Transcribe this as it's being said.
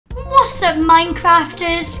Wassup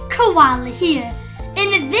Minecrafters, Koala here.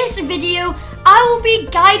 In this video, I will be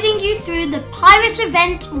guiding you through the Pirate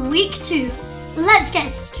Event Week 2. Let's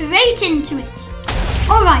get straight into it.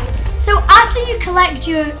 Alright, so after you collect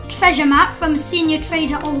your treasure map from Senior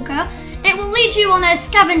Trader Olga, it will lead you on a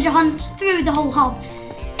scavenger hunt through the whole hub.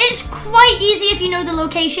 It's quite easy if you know the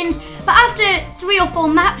locations, but after 3 or 4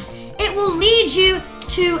 maps, it will lead you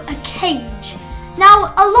to a cage.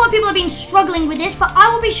 Now, a lot of people have been struggling with this, but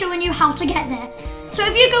I will be showing you how to get there. So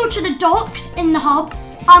if you go to the docks in the hub,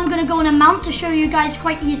 I'm going to go on a mount to show you guys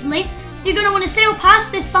quite easily. You're going to want to sail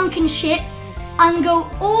past this sunken ship and go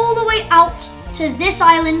all the way out to this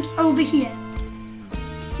island over here.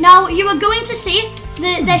 Now, you are going to see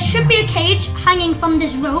that there should be a cage hanging from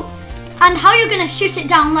this rope, and how you're going to shoot it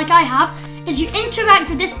down like I have is you interact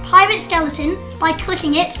with this pirate skeleton by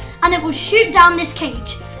clicking it, and it will shoot down this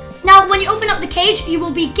cage. Now, when you open up the cage, you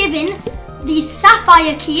will be given the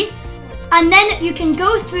sapphire key, and then you can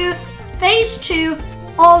go through phase 2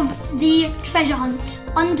 of the treasure hunt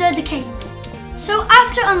under the cave. So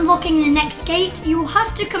after unlocking the next gate, you will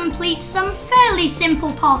have to complete some fairly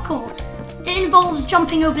simple parkour. It involves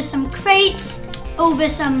jumping over some crates,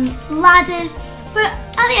 over some ladders, but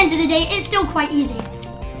at the end of the day, it's still quite easy.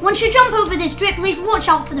 Once you jump over this drip leaf, watch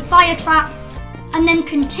out for the fire trap, and then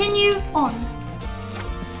continue on.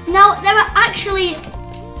 Now, there are actually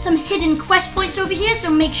some hidden quest points over here, so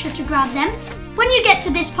make sure to grab them. When you get to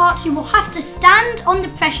this part, you will have to stand on the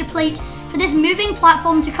pressure plate for this moving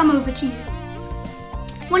platform to come over to you.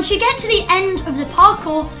 Once you get to the end of the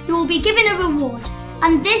parkour, you will be given a reward,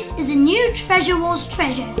 and this is a new Treasure Wars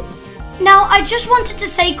treasure. Now, I just wanted to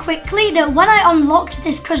say quickly that when I unlocked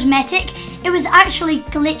this cosmetic, it was actually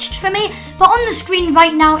glitched for me, but on the screen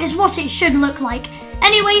right now is what it should look like.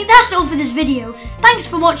 Anyway, that's all for this video. Thanks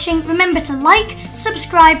for watching. Remember to like,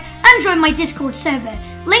 subscribe, and join my Discord server.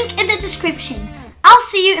 Link in the description. I'll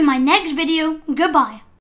see you in my next video. Goodbye.